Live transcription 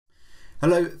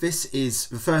Hello, this is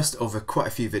the first of quite a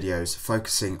few videos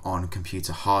focusing on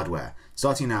computer hardware,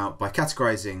 starting now by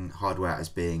categorizing hardware as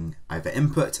being either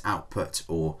input, output,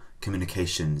 or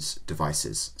communications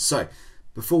devices. So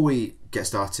before we get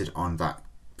started on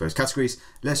those categories,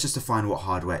 let's just define what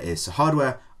hardware is. So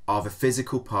hardware are the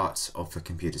physical parts of the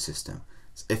computer system.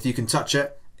 So if you can touch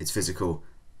it, it's physical,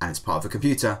 and it's part of a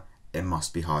computer, it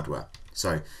must be hardware.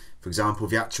 So for example,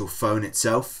 the actual phone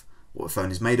itself, what the phone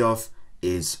is made of,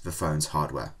 is the phone's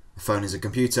hardware. The phone is a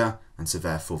computer, and so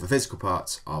therefore the physical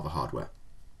parts are the hardware.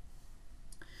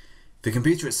 The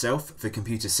computer itself, the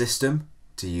computer system,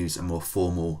 to use a more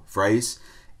formal phrase,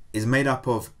 is made up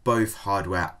of both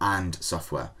hardware and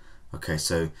software. Okay,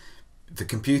 so the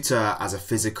computer as a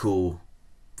physical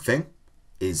thing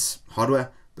is hardware,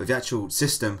 but the actual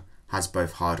system has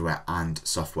both hardware and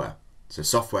software. So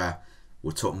software,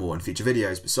 we'll talk more in future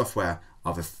videos, but software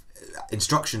are the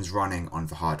instructions running on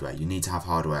the hardware. You need to have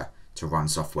hardware to run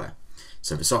software.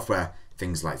 So the software,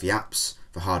 things like the apps;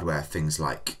 the hardware, things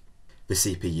like the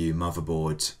CPU,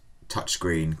 motherboard,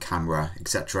 touchscreen, camera,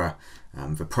 etc.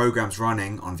 The programs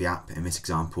running on the app in this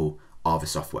example are the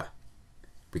software.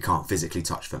 We can't physically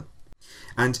touch them.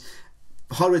 And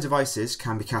hardware devices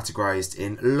can be categorized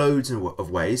in loads of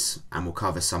ways, and we'll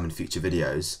cover some in future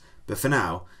videos. But for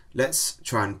now, let's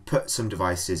try and put some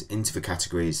devices into the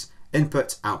categories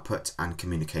input, output, and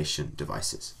communication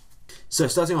devices. So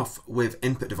starting off with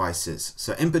input devices.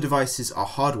 So input devices are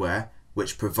hardware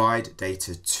which provide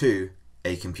data to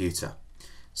a computer.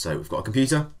 So we've got a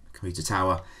computer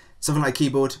tower. Something like a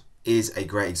keyboard is a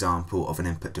great example of an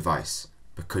input device,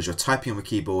 because you're typing on the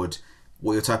keyboard,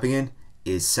 what you're typing in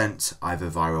is sent either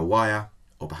via a wire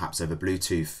or perhaps over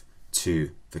Bluetooth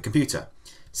to the computer.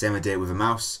 Same idea with a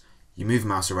mouse. You move the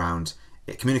mouse around,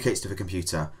 it communicates to the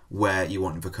computer where you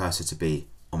want the cursor to be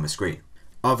on the screen.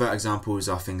 Other examples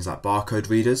are things like barcode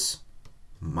readers.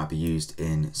 Might be used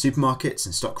in supermarkets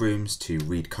and stockrooms to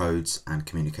read codes and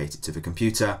communicate it to the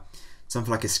computer.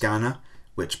 Something like a scanner,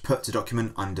 which puts a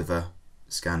document under the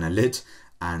scanner lid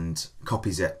and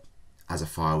copies it as a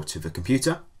file to the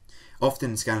computer.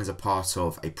 Often scanners are part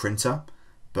of a printer,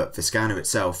 but the scanner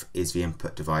itself is the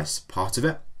input device part of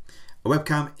it. A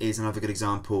webcam is another good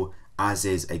example, as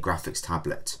is a graphics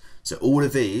tablet. So all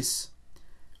of these,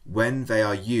 when they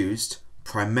are used,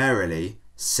 primarily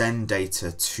send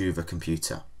data to the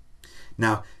computer.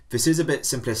 Now, this is a bit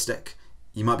simplistic.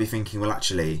 You might be thinking, well,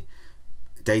 actually,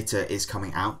 data is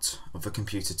coming out of the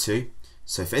computer too.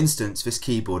 So for instance, this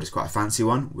keyboard is quite a fancy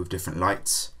one with different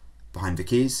lights behind the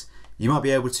keys. You might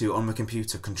be able to, on the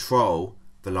computer, control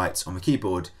the lights on the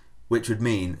keyboard, which would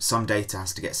mean some data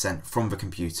has to get sent from the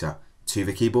computer to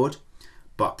the keyboard.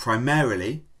 But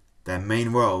primarily, their main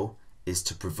role is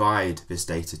to provide this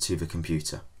data to the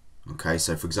computer. Okay,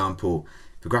 so for example,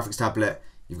 the graphics tablet,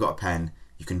 you've got a pen,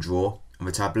 you can draw on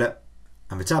the tablet,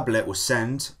 and the tablet will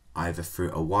send either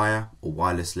through a wire or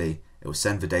wirelessly, it will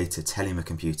send the data telling the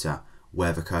computer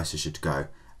where the cursor should go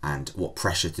and what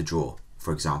pressure to draw,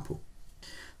 for example.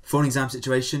 For an exam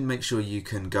situation, make sure you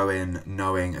can go in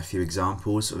knowing a few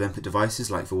examples of input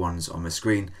devices like the ones on the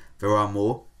screen. There are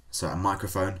more. So a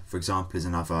microphone, for example, is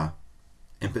another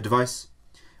input device.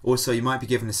 Also, you might be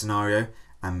given a scenario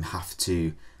and have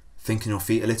to think on your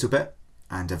feet a little bit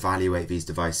and evaluate these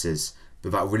devices,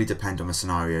 but that will really depend on the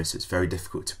scenario, so it's very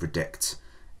difficult to predict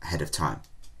ahead of time.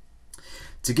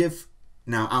 To give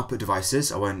now output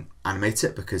devices, I won't animate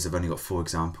it because I've only got 4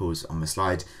 examples on the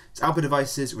slide. So output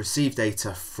devices receive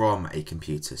data from a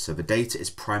computer. So the data is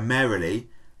primarily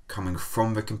coming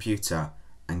from the computer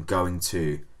and going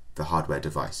to the hardware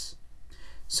device.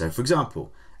 So for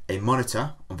example, a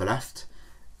monitor on the left,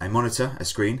 a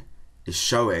screen, is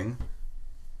showing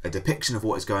a depiction of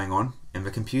what is going on in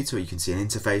the computer. You can see an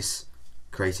interface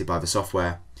created by the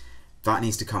software. That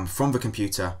needs to come from the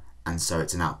computer, and so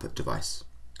it's an output device.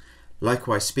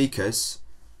 Likewise, speakers,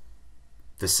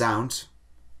 the sound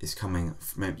is coming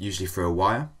usually through a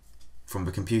wire from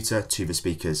the computer to the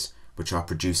speakers, which are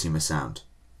producing the sound.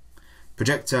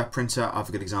 Projector, printer are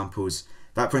other good examples.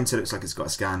 That printer looks like it's got a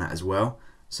scanner as well,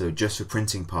 so just the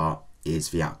printing part is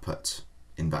the output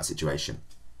in that situation.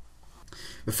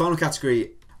 The final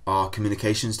category are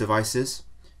communications devices.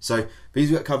 So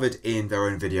these were covered in their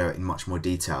own video in much more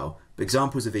detail, but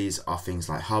examples of these are things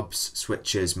like hubs,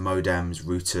 switches, modems,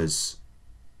 routers,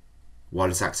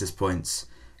 wireless access points,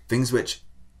 things which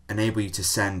enable you to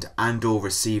send and or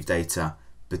receive data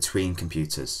between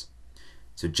computers.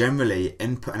 So generally,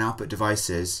 input and output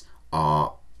devices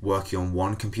are working on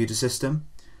one computer system,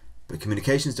 but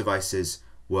communications devices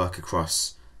work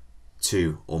across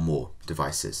 2 or more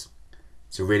devices.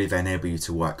 So really they enable you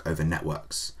to work over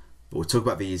networks. But we'll talk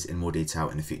about these in more detail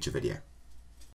in a future video.